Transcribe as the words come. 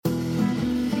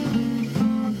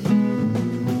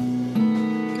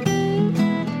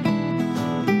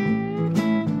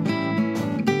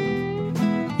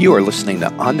You are listening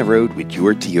to On the Road with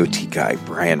your DOT guy,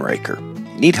 Brian Riker.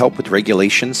 Need help with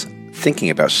regulations? Thinking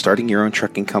about starting your own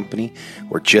trucking company?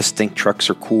 Or just think trucks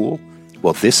are cool?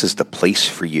 Well, this is the place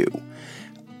for you.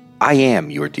 I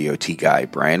am your DOT guy,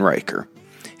 Brian Riker.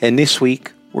 And this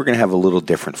week, we're going to have a little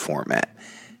different format.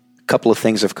 A couple of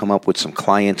things have come up with some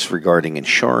clients regarding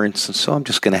insurance, and so I'm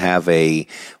just going to have a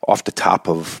off the top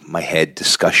of my head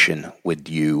discussion with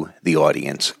you, the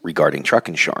audience, regarding truck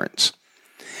insurance.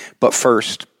 But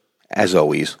first, as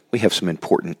always, we have some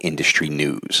important industry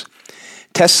news.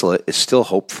 Tesla is still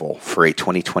hopeful for a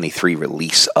 2023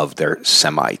 release of their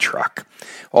semi-truck,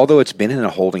 although it's been in a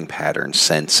holding pattern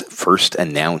since first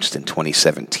announced in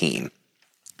 2017.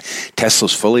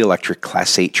 Tesla's fully electric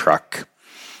Class 8 truck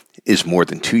is more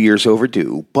than 2 years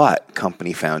overdue, but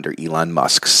company founder Elon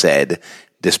Musk said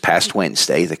this past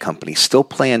Wednesday the company still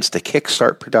plans to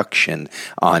kickstart production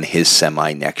on his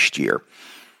Semi next year.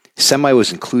 Semi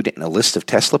was included in a list of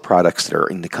Tesla products that are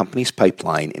in the company's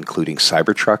pipeline, including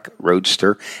Cybertruck,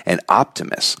 Roadster, and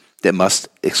Optimus, that Musk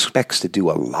expects to do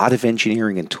a lot of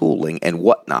engineering and tooling and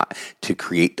whatnot to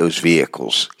create those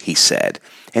vehicles, he said,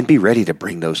 and be ready to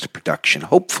bring those to production,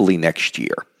 hopefully next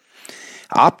year.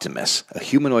 Optimus, a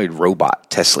humanoid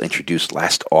robot Tesla introduced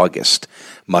last August,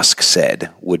 Musk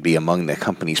said would be among the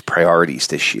company's priorities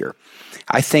this year.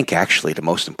 I think actually the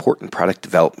most important product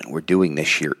development we're doing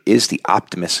this year is the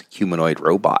Optimus humanoid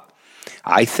robot.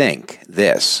 I think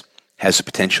this has the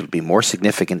potential to be more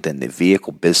significant than the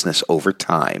vehicle business over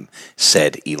time,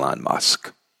 said Elon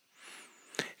Musk.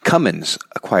 Cummins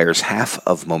acquires half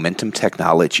of Momentum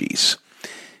Technologies.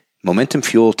 Momentum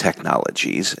Fuel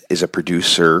Technologies is a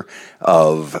producer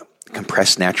of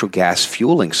compressed natural gas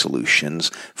fueling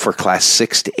solutions for Class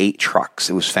 6 to 8 trucks.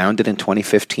 It was founded in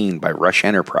 2015 by Rush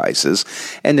Enterprises,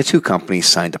 and the two companies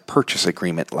signed a purchase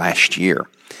agreement last year.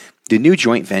 The new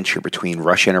joint venture between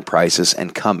Rush Enterprises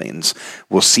and Cummins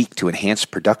will seek to enhance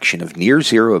production of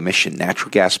near-zero emission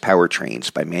natural gas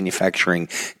powertrains by manufacturing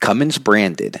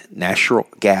Cummins-branded natural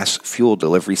gas fuel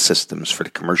delivery systems for the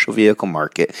commercial vehicle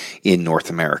market in North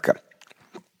America.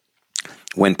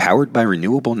 When powered by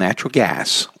renewable natural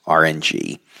gas,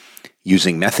 RNG,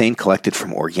 using methane collected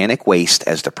from organic waste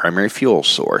as the primary fuel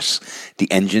source,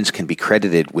 the engines can be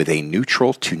credited with a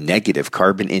neutral to negative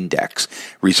carbon index,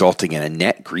 resulting in a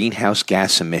net greenhouse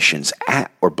gas emissions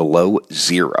at or below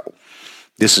zero.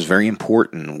 This is very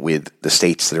important with the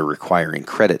states that are requiring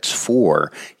credits for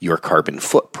your carbon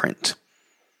footprint.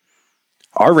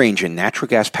 Our range in natural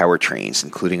gas powertrains,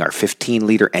 including our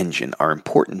 15-liter engine, are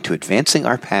important to advancing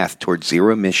our path towards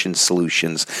zero-emission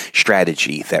solutions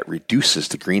strategy that reduces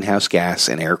the greenhouse gas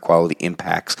and air quality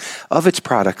impacts of its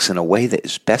products in a way that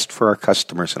is best for our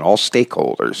customers and all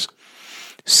stakeholders,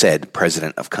 said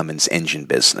President of Cummins Engine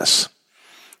Business.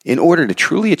 In order to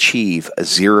truly achieve a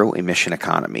zero-emission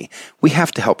economy, we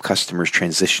have to help customers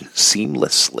transition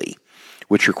seamlessly,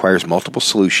 which requires multiple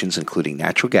solutions, including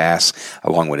natural gas,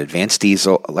 along with advanced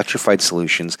diesel, electrified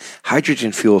solutions,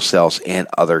 hydrogen fuel cells, and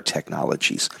other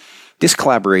technologies. This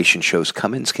collaboration shows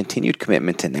Cummins' continued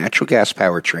commitment to natural gas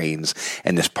powertrains,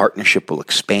 and this partnership will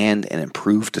expand and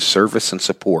improve the service and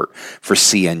support for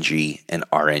CNG and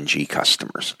RNG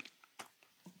customers.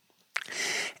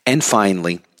 And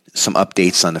finally, some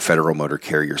updates on the Federal Motor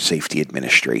Carrier Safety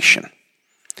Administration.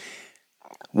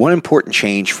 One important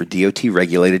change for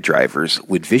DOT-regulated drivers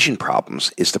with vision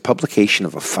problems is the publication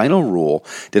of a final rule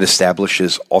that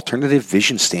establishes alternative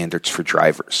vision standards for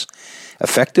drivers.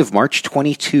 Effective March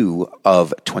 22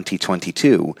 of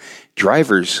 2022,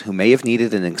 drivers who may have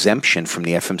needed an exemption from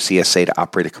the FMCSA to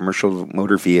operate a commercial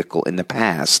motor vehicle in the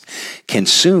past can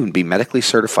soon be medically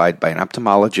certified by an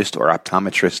ophthalmologist or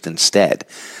optometrist instead.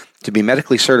 To be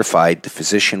medically certified, the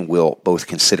physician will both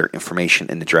consider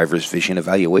information in the driver's vision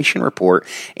evaluation report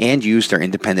and use their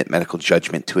independent medical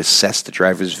judgment to assess the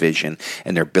driver's vision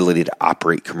and their ability to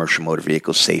operate commercial motor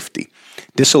vehicle safety.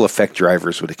 This will affect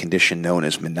drivers with a condition known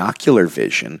as monocular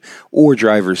vision, or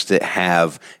drivers that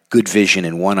have good vision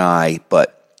in one eye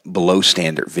but below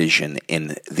standard vision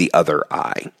in the other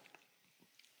eye.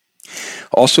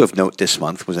 Also of note this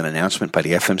month was an announcement by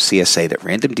the FMCSA that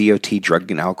random DOT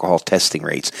drug and alcohol testing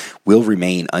rates will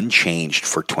remain unchanged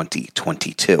for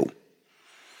 2022.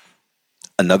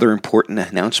 Another important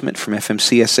announcement from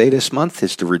FMCSA this month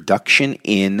is the reduction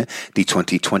in the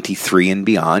 2023 and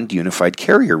beyond unified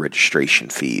carrier registration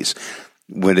fees,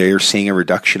 where they're seeing a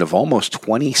reduction of almost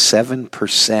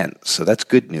 27%. So that's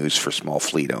good news for small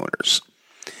fleet owners.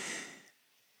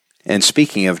 And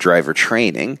speaking of driver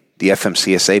training, The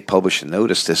FMCSA published a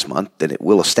notice this month that it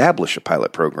will establish a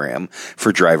pilot program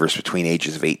for drivers between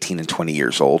ages of 18 and 20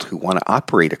 years old who want to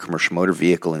operate a commercial motor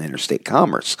vehicle in interstate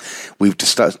commerce. We've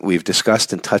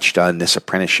discussed and touched on this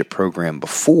apprenticeship program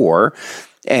before,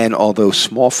 and although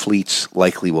small fleets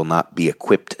likely will not be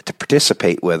equipped to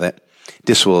participate with it,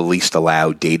 this will at least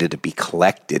allow data to be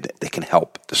collected that can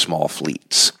help the small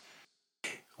fleets.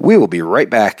 We will be right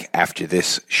back after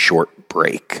this short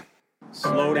break.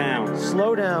 Slow down.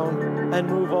 Slow down and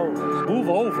move over. Move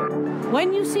over.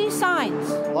 When you see signs.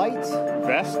 Lights.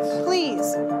 Vests.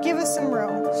 Please, give us some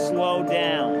room. Slow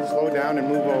down. Slow down and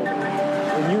move over.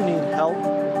 When you need help.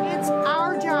 It's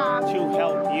our job To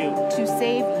help you. to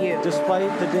save you.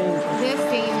 Despite the danger. This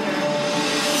danger.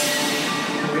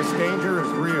 This danger is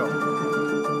real.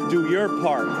 Do your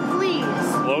part. Please,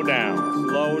 Slow down.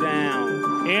 Slow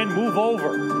down. And move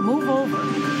over. move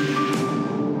over.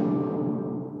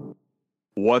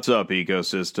 What's up,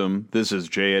 ecosystem? This is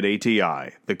Jay at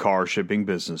ATI, the car shipping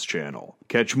business channel.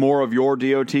 Catch more of your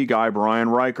DOT guy, Brian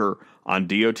Riker, on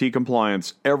DOT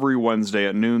Compliance every Wednesday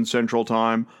at noon Central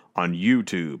Time on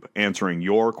YouTube, answering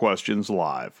your questions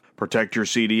live. Protect your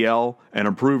CDL and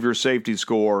improve your safety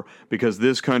score because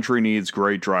this country needs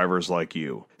great drivers like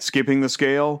you. Skipping the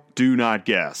scale? Do not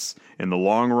guess. In the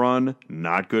long run,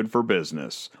 not good for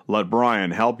business. Let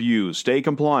Brian help you stay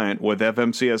compliant with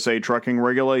FMCSA trucking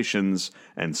regulations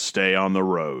and stay on the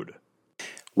road.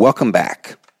 Welcome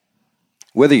back.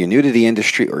 Whether you're new to the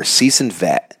industry or a seasoned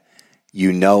vet,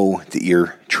 you know that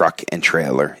your truck and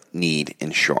trailer need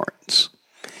insurance.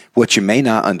 What you may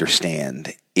not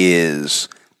understand is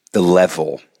the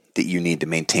level that you need to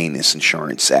maintain this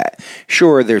insurance at.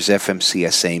 Sure, there's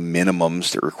FMCSA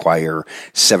minimums that require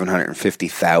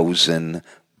 $750,000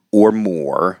 or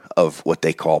more of what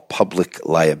they call public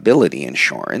liability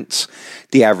insurance.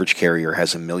 The average carrier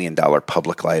has $1 million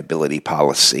public liability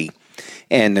policy,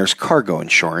 and there's cargo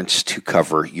insurance to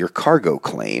cover your cargo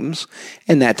claims,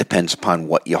 and that depends upon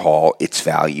what you haul, its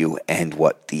value, and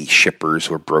what the shippers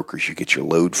or brokers you get your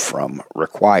load from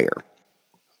require.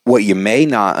 What you may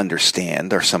not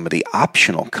understand are some of the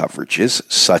optional coverages,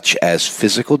 such as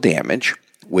physical damage,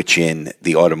 which in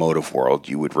the automotive world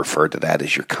you would refer to that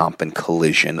as your comp and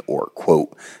collision or,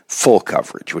 quote, full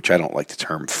coverage, which I don't like the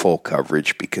term full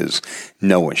coverage because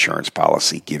no insurance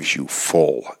policy gives you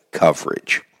full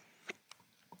coverage.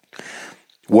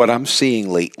 What I'm seeing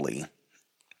lately,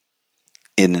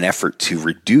 in an effort to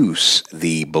reduce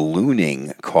the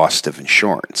ballooning cost of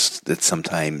insurance that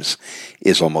sometimes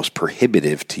is almost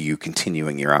prohibitive to you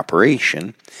continuing your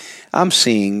operation, I'm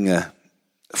seeing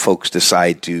folks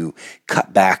decide to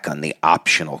cut back on the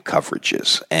optional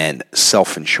coverages and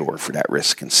self-insure for that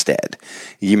risk instead.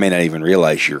 You may not even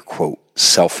realize you're, quote,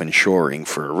 self-insuring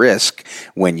for a risk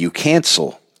when you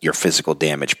cancel your physical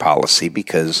damage policy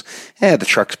because the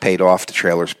truck's paid off, the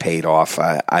trailer's paid off.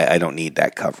 I don't need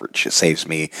that coverage. It saves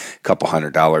me a couple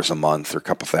 $100 a month or a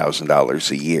couple $1,000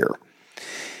 a year.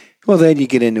 Well, then you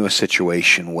get into a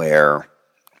situation where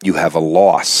you have a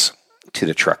loss to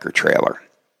the truck or trailer.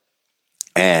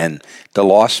 And the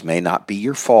loss may not be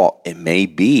your fault. It may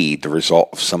be the result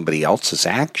of somebody else's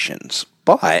actions.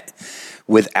 But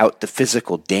without the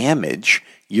physical damage,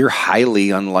 you're highly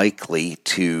unlikely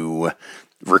to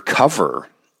recover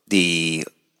the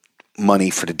money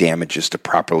for the damages to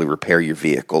properly repair your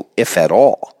vehicle, if at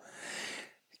all.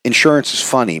 Insurance is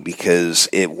funny because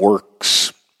it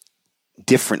works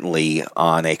differently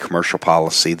on a commercial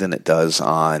policy than it does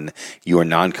on your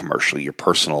non-commercial, your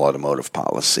personal automotive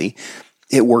policy.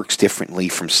 It works differently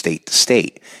from state to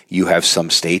state. You have some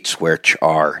states which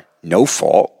are no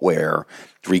fault, where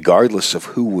regardless of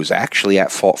who was actually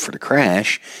at fault for the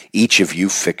crash, each of you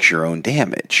fix your own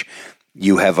damage.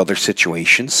 You have other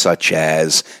situations such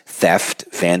as theft,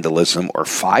 vandalism, or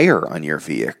fire on your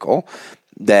vehicle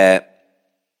that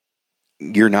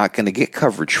you're not going to get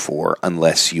coverage for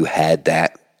unless you had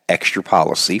that extra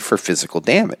policy for physical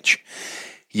damage.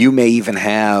 You may even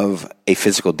have a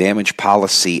physical damage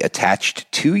policy attached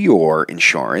to your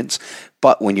insurance,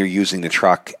 but when you're using the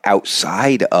truck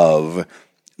outside of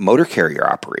motor carrier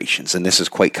operations, and this is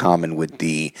quite common with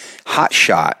the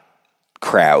hotshot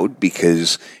crowd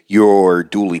because your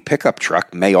dually pickup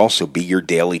truck may also be your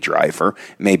daily driver,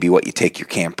 maybe what you take your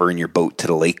camper and your boat to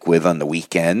the lake with on the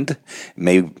weekend,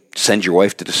 may send your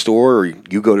wife to the store or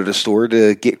you go to the store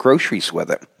to get groceries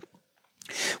with it.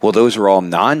 Well, those are all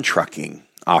non-trucking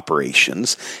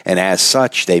operations, and as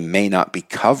such, they may not be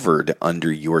covered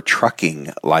under your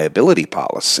trucking liability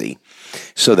policy.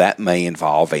 So that may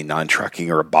involve a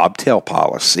non-trucking or a bobtail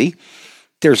policy.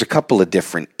 There's a couple of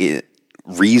different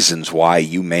reasons why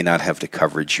you may not have the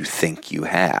coverage you think you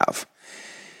have.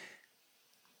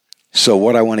 So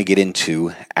what I want to get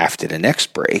into after the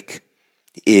next break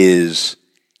is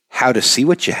how to see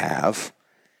what you have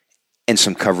and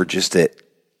some coverages that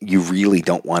you really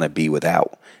don't want to be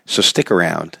without. So stick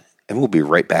around, and we'll be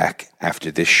right back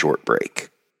after this short break.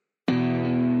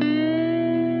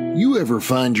 You ever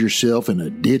find yourself in a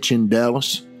ditch in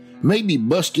Dallas? Maybe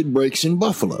busted brakes in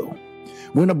Buffalo?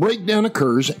 When a breakdown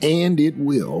occurs, and it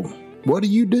will, what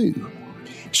do?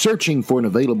 Searching for an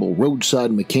available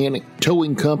roadside mechanic,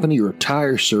 towing company, or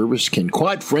tire service can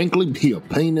quite frankly be a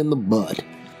pain in the butt.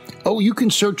 Oh, you can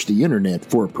search the internet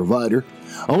for a provider,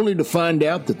 only to find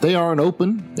out that they aren't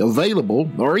open,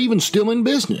 available, or even still in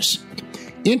business.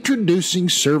 Introducing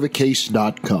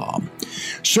Servicase.com.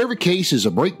 Servicase is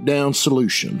a breakdown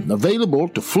solution available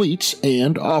to fleets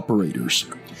and operators.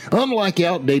 Unlike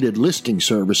outdated listing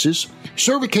services,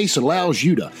 Servicase allows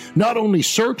you to not only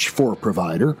search for a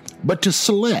provider, but to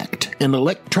select and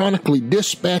electronically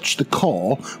dispatch the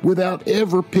call without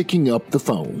ever picking up the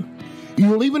phone. You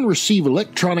will even receive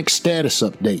electronic status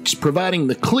updates, providing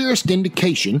the clearest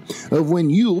indication of when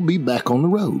you'll be back on the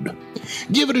road.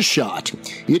 Give it a shot.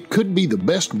 It could be the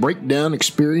best breakdown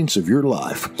experience of your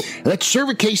life. That's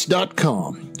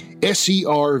Servicase.com.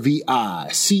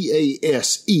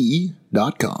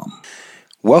 Servicase.com.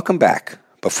 Welcome back.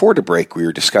 Before the break, we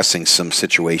were discussing some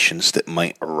situations that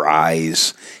might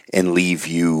arise and leave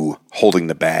you holding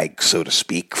the bag, so to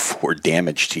speak, for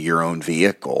damage to your own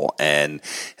vehicle, and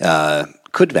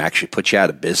could actually put you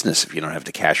out of business if you don't have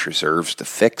the cash reserves to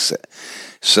fix it.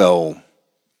 So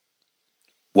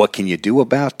what can you do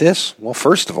about this? Well,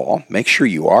 first of all, make sure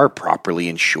you are properly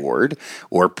insured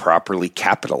or properly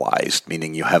capitalized,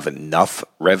 meaning you have enough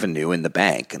revenue in the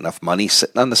bank, enough money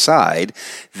sitting on the side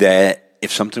that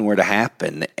if something were to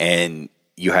happen and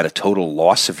you had a total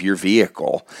loss of your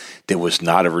vehicle that was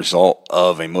not a result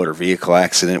of a motor vehicle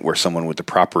accident where someone with the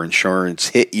proper insurance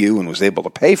hit you and was able to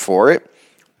pay for it,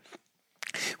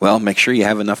 well, make sure you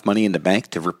have enough money in the bank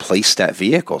to replace that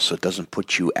vehicle so it doesn't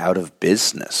put you out of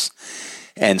business.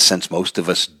 And since most of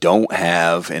us don't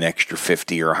have an extra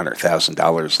 $50,000 or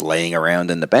 $100,000 laying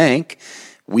around in the bank,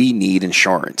 we need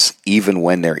insurance, even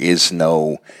when there is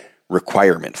no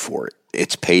requirement for it.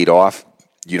 It's paid off.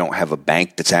 You don't have a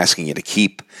bank that's asking you to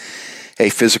keep a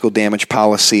physical damage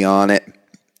policy on it,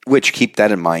 which, keep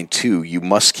that in mind too. You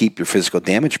must keep your physical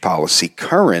damage policy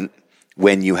current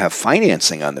when you have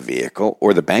financing on the vehicle,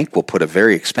 or the bank will put a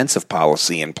very expensive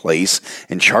policy in place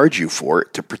and charge you for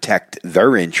it to protect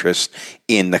their interest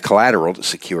in the collateral that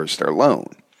secures their loan.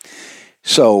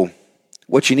 So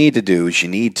what you need to do is you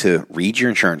need to read your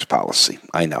insurance policy.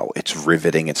 I know, it's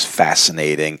riveting, it's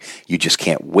fascinating. You just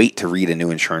can't wait to read a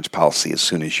new insurance policy as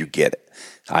soon as you get it.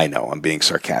 I know, I'm being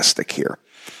sarcastic here.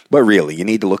 But really, you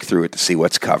need to look through it to see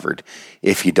what's covered.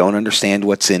 If you don't understand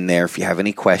what's in there, if you have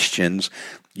any questions,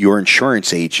 your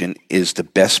insurance agent is the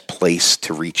best place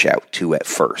to reach out to at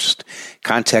first.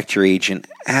 Contact your agent,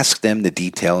 ask them to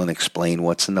detail and explain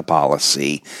what's in the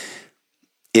policy.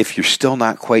 If you're still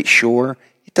not quite sure,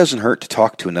 it doesn't hurt to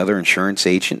talk to another insurance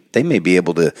agent. They may be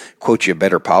able to quote you a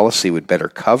better policy with better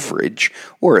coverage,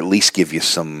 or at least give you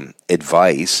some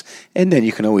advice. And then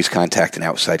you can always contact an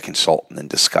outside consultant and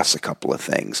discuss a couple of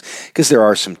things, because there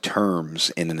are some terms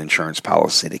in an insurance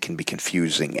policy that can be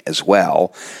confusing as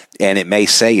well. And it may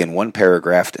say in one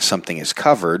paragraph that something is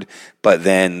covered, but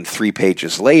then 3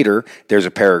 pages later, there's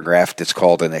a paragraph that's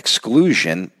called an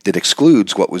exclusion that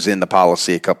excludes what was in the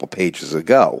policy a couple pages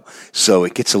ago. So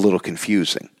it gets a little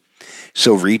confusing.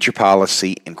 So read your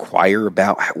policy, inquire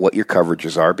about what your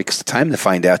coverages are, because the time to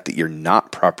find out that you're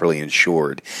not properly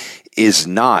insured is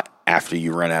not after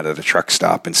you run out of the truck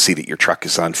stop and see that your truck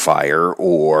is on fire,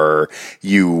 or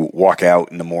you walk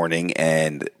out in the morning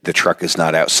and the truck is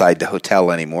not outside the hotel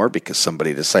anymore because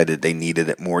somebody decided they needed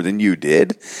it more than you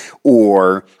did,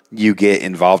 or you get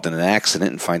involved in an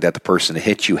accident and find out the person that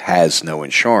hit you has no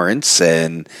insurance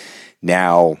and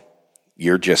now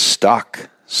you're just stuck.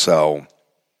 So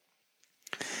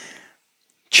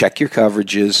check your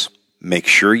coverages. Make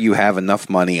sure you have enough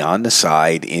money on the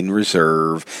side in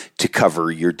reserve to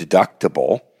cover your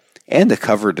deductible and to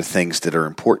cover the things that are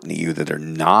important to you that are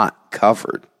not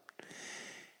covered.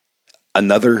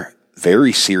 Another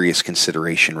very serious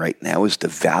consideration right now is the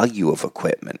value of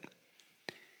equipment.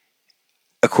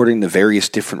 According to various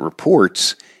different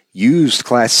reports, used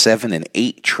Class 7 and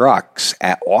 8 trucks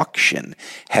at auction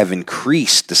have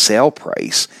increased the sale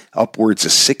price upwards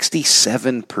of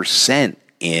 67%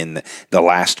 in the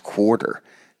last quarter.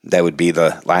 That would be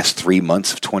the last 3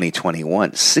 months of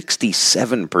 2021,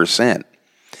 67%.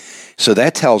 So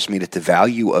that tells me that the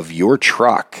value of your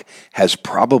truck has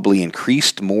probably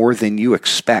increased more than you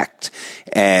expect.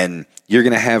 And you're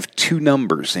going to have two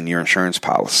numbers in your insurance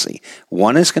policy.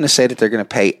 One is going to say that they're going to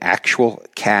pay actual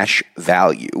cash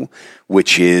value,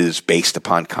 which is based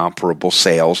upon comparable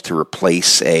sales to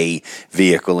replace a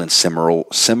vehicle in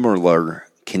similar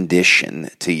condition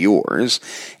to yours.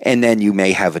 And then you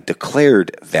may have a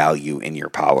declared value in your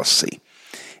policy.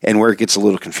 And where it gets a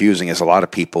little confusing is a lot of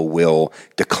people will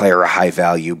declare a high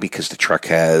value because the truck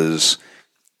has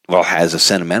a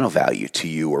sentimental value to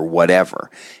you or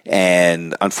whatever.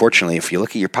 And unfortunately, if you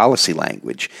look at your policy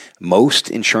language,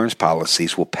 most insurance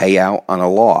policies will pay out on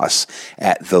a loss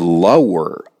at the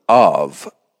lower of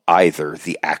either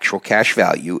the actual cash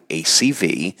value,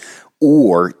 ACV,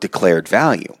 or declared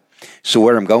value. So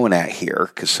what I'm going at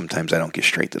here, because sometimes I don't get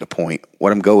straight to the point,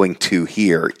 what I'm going to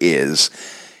here is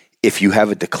if you have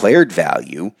a declared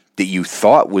value that you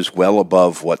thought was well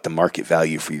above what the market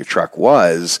value for your truck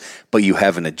was, but you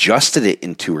haven't adjusted it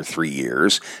in 2 or 3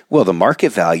 years, well, the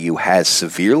market value has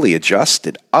severely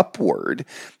adjusted upward,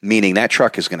 meaning that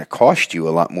truck is going to cost you a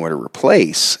lot more to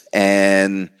replace.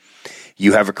 And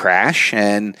you have a crash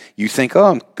and you think,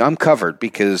 oh, I'm covered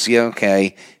because,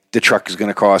 the truck is going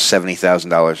to cost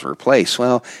 $70,000 to replace.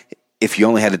 Well, if you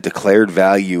only had a declared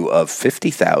value of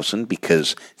 $50,000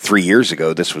 because 3 years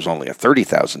ago this was only a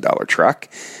 $30,000 truck,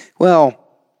 well,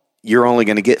 you're only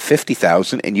going to get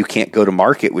 $50,000 and you can't go to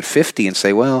market with $50 and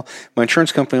say, well, my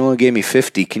insurance company only gave me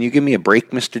 $50. Can you give me a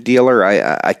break, Mr. Dealer?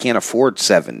 I can't afford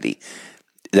 $70.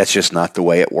 That's just not the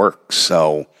way it works.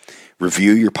 So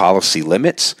review your policy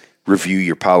limits, review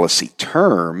your policy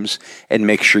terms, and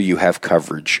make sure you have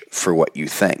coverage for what you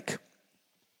think.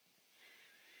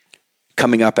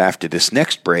 Coming up after this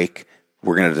next break,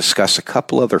 we're going to discuss a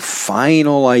couple other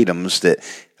final items that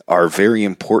are very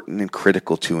important and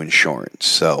critical to insurance.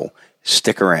 So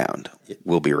stick around.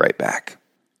 We'll be right back.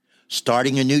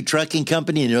 Starting a new trucking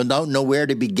company and you don't know where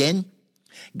to begin?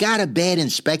 Got a bad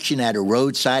inspection at a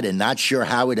roadside and not sure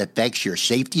how it affects your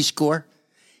safety score?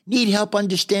 Need help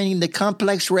understanding the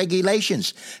complex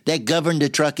regulations that govern the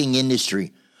trucking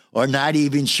industry? Or not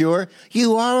even sure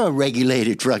you are a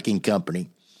regulated trucking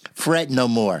company? Fret no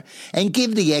more and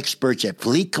give the experts at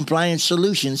Fleet Compliance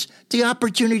Solutions the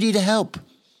opportunity to help.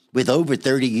 With over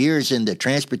 30 years in the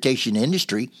transportation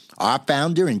industry, our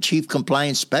founder and chief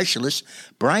compliance specialist,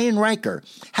 Brian Riker,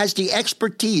 has the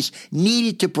expertise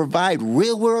needed to provide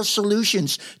real-world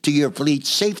solutions to your fleet's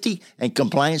safety and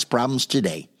compliance problems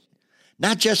today.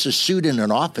 Not just a suit in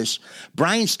an office,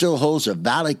 Brian still holds a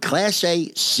valid Class A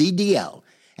CDL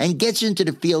and gets into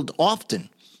the field often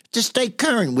to stay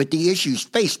current with the issues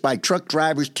faced by truck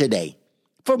drivers today.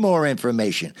 For more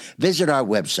information, visit our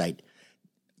website,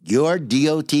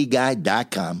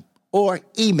 yourdotguy.com, or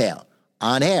email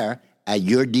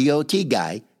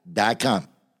onair@yourdotguy.com.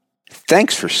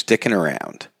 Thanks for sticking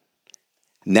around.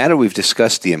 Now that we've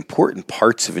discussed the important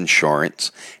parts of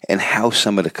insurance and how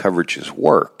some of the coverages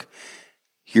work,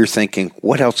 you're thinking,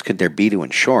 what else could there be to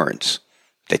insurance?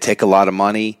 They take a lot of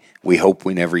money, we hope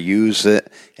we never use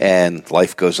it, and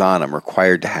life goes on. I'm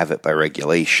required to have it by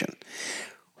regulation.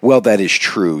 Well, that is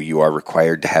true. You are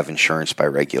required to have insurance by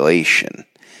regulation.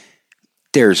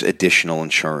 There's additional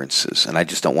insurances, and I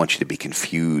just don't want you to be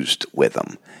confused with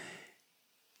them.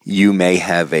 You may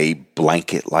have a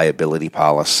blanket liability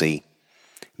policy.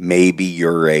 Maybe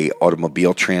you're a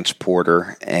automobile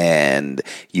transporter and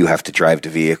you have to drive the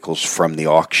vehicles from the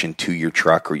auction to your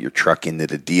truck or your truck into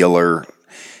the dealer,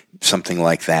 something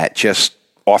like that, just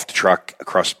off the truck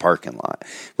across the parking lot.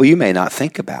 Well, you may not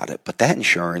think about it, but that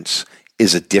insurance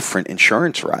is a different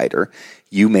insurance rider.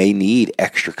 You may need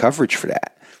extra coverage for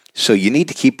that. So you need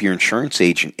to keep your insurance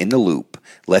agent in the loop.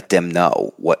 Let them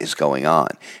know what is going on.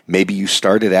 Maybe you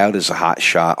started out as a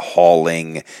hotshot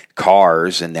hauling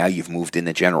cars and now you've moved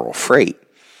into general freight.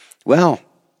 Well,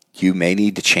 you may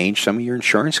need to change some of your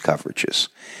insurance coverages.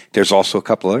 There's also a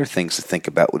couple other things to think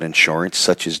about with insurance,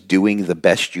 such as doing the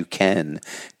best you can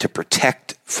to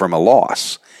protect from a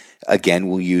loss. Again,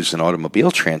 we'll use an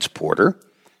automobile transporter.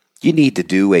 You need to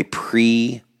do a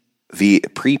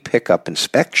pre-pickup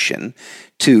inspection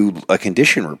to a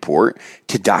condition report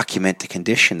to document the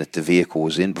condition that the vehicle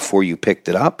was in before you picked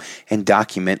it up and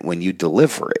document when you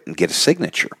deliver it and get a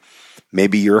signature.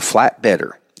 Maybe you're a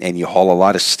flatbedder and you haul a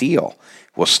lot of steel.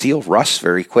 Well, steel rusts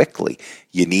very quickly.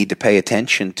 You need to pay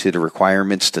attention to the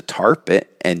requirements to tarp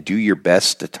it and do your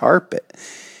best to tarp it.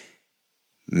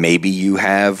 Maybe you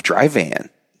have dry van.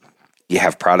 You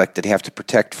have product that you have to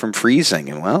protect from freezing.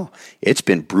 And well, it's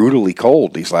been brutally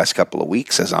cold these last couple of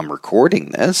weeks as I'm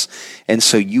recording this. And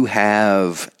so you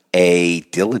have a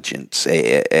diligence,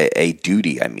 a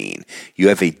duty. I mean, you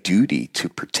have a duty to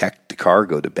protect the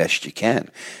cargo the best you can.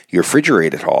 You're a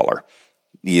refrigerated hauler.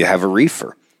 You have a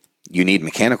reefer. You need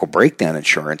mechanical breakdown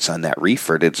insurance on that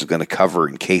reefer that's going to cover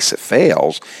in case it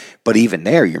fails. But even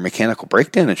there, your mechanical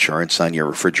breakdown insurance on your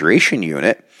refrigeration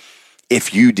unit,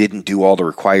 if you didn't do all the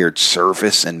required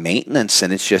service and maintenance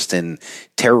and it's just in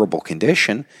terrible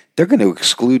condition, they're going to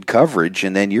exclude coverage,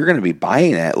 and then you're going to be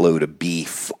buying that load of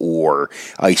beef or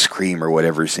ice cream or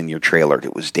whatever's in your trailer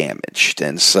that was damaged.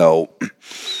 And so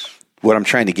what I'm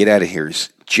trying to get at here is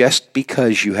just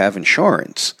because you have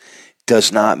insurance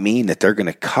does not mean that they're going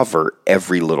to cover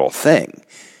every little thing.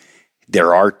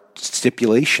 There are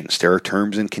stipulations. There are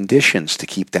terms and conditions to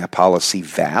keep that policy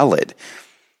valid.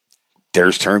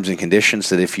 There's terms and conditions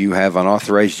that if you have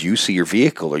unauthorized use of your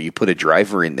vehicle or you put a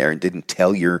driver in there and didn't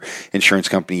tell your insurance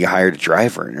company you hired a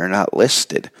driver and they're not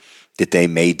listed, that they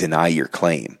may deny your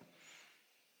claim.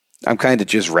 I'm kind of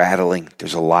just rattling.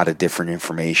 There's a lot of different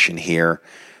information here,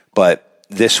 but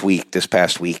this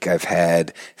past week, I've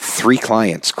had 3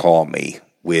 clients call me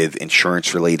with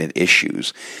insurance-related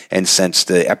issues. And since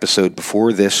the episode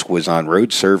before this was on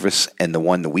road service and the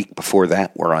one the week before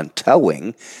that were on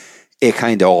towing, it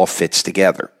kind of all fits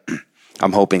together.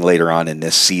 I'm hoping later on in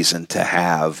this season to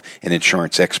have an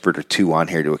insurance expert or 2 on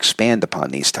here to expand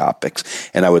upon these topics.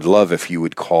 And I would love if you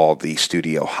would call the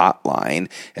studio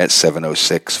hotline at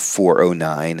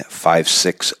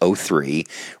 706-409-5603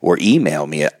 or email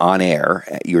me at onair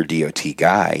at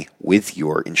yourdotguy with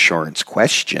your insurance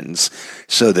questions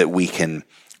so that we can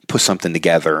put something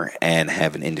together and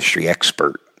have an industry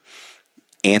expert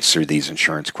answer these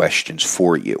insurance questions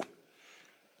for you.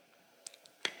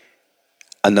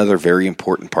 Another very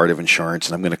important part of insurance,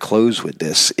 and I'm going to close with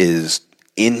this, is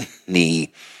in the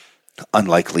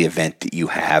unlikely event that you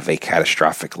have a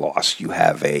catastrophic loss, you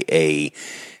have a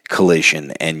collision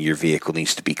and your vehicle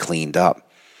needs to be cleaned up,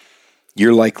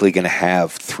 you're likely going to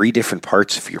have 3 different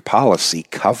parts of your policy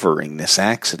covering this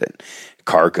accident.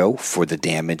 Cargo for the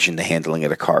damage and the handling of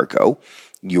the cargo,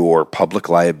 your public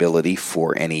liability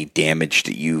for any damage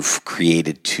that you've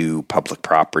created to public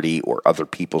property or other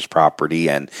people's property,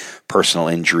 and personal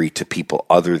injury to people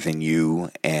other than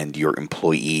you and your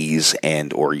employees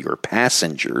and or your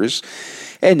passengers.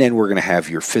 And then we're going to have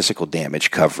your physical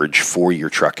damage coverage for your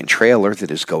truck and trailer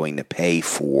that is going to pay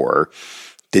for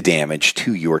the damage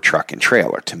to your truck and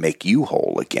trailer to make you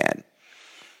whole again.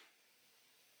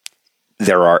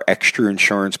 There are extra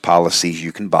insurance policies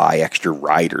you can buy, extra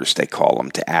riders they call them,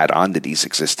 to add on to these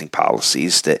existing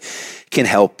policies that can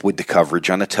help with the coverage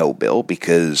on a tow bill,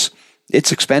 because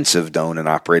it's expensive to own and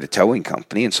operate a towing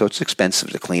company, and so it's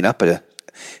expensive to clean up a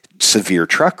severe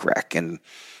truck wreck. And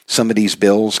some of these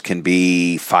bills can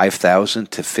be $5,000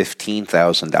 to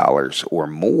 $15,000 or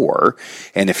more,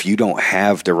 and if you don't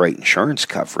have the right insurance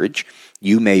coverage,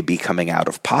 you may be coming out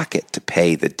of pocket to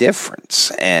pay the difference.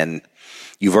 And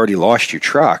you've already lost your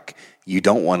truck. You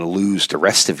don't want to lose the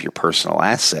rest of your personal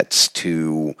assets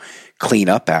to clean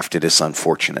up after this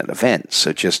unfortunate event.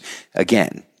 So just,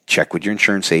 again, check with your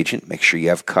insurance agent. Make sure you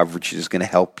have coverage that is going to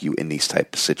help you in these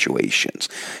type of situations.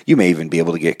 You may even be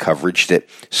able to get coverage that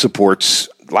supports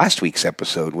last week's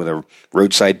episode with a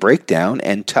roadside breakdown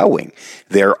and towing.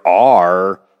 There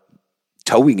are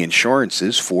towing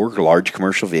insurances for large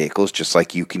commercial vehicles, just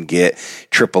like you can get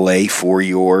AAA for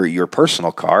your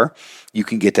personal car. You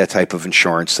can get that type of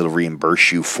insurance that'll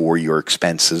reimburse you for your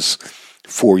expenses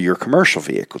for your commercial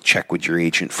vehicle. Check with your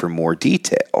agent for more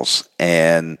details.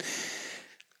 And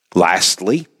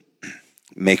lastly,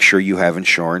 make sure you have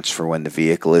insurance for when the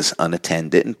vehicle is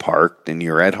unattended and parked and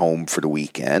you're at home for the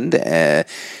weekend,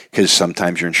 because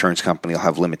sometimes your insurance company will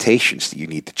have limitations that you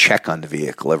need to check on the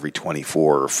vehicle every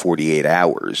 24 or 48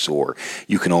 hours, or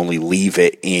you can only leave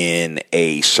it in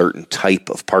a certain type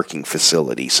of parking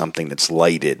facility, something that's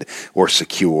lighted or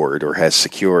secured or has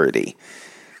security.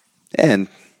 And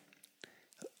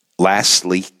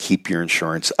lastly, keep your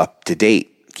insurance up to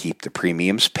date. Keep the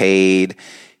premiums paid.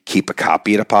 Keep a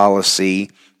copy of the policy,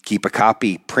 keep a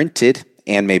copy printed,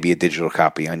 and maybe a digital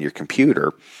copy on your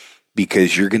computer,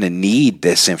 because you're going to need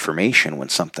this information when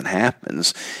something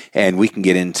happens. And we can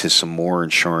get into some more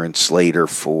insurance later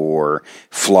for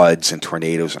floods and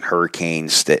tornadoes and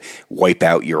hurricanes that wipe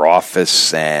out your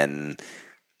office. And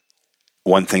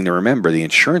one thing to remember, the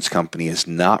insurance company is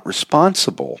not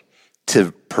responsible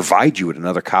to provide you with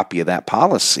another copy of that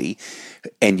policy.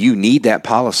 And you need that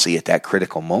policy at that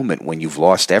critical moment when you've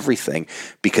lost everything,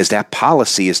 because that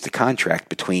policy is the contract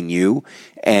between you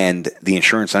and the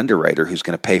insurance underwriter who's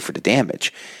going to pay for the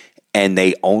damage. And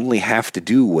they only have to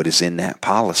do what is in that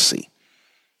policy.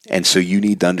 And so you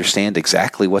need to understand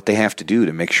exactly what they have to do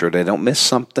to make sure they don't miss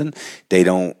something, they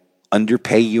don't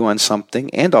underpay you on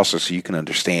something, and also so you can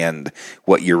understand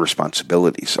what your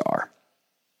responsibilities are.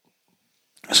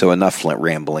 So enough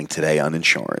rambling today on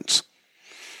insurance.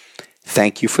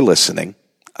 Thank you for listening.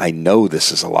 I know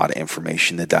this is a lot of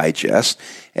information to digest,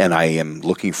 and I am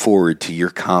looking forward to your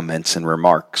comments and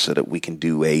remarks so that we can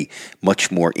do a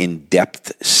much more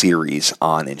in-depth series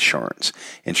on insurance.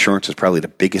 Insurance is probably the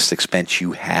biggest expense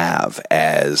you have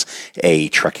as a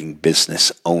trucking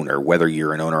business owner, whether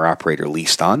you're an owner-operator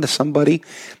leased on to somebody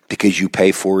because you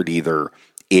pay for it either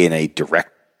in a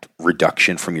direct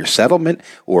reduction from your settlement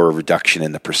or a reduction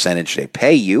in the percentage they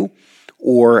pay you,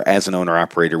 or as an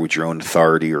owner-operator with your own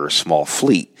authority or a small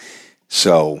fleet.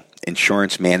 So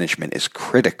insurance management is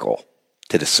critical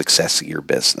to the success of your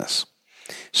business.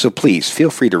 So please feel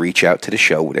free to reach out to the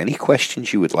show with any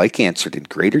questions you would like answered in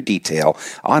greater detail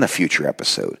on a future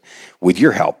episode. With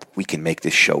your help, we can make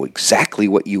this show exactly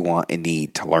what you want and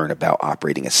need to learn about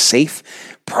operating a safe,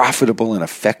 profitable, and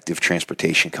effective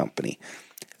transportation company.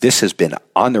 This has been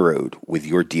On the Road with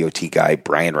your DOT guy,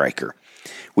 Brian Riker.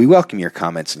 We welcome your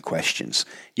comments and questions.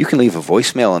 You can leave a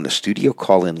voicemail on the studio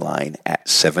call-in line at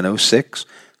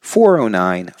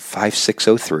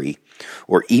 706-409-5603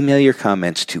 or email your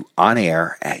comments to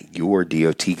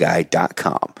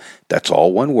onair@yourdotguy.com. That's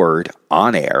all one word,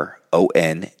 onair,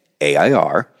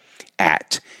 ONAIR,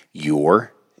 at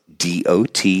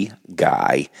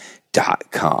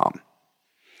yourdotguy.com.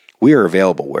 We are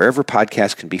available wherever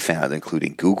podcasts can be found,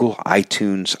 including Google,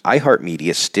 iTunes,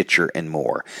 iHeartMedia, Stitcher, and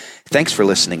more. Thanks for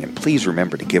listening, and please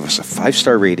remember to give us a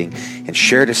 5-star rating and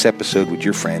share this episode with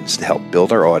your friends to help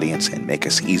build our audience and make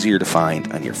us easier to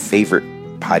find on your favorite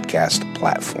podcast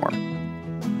platform.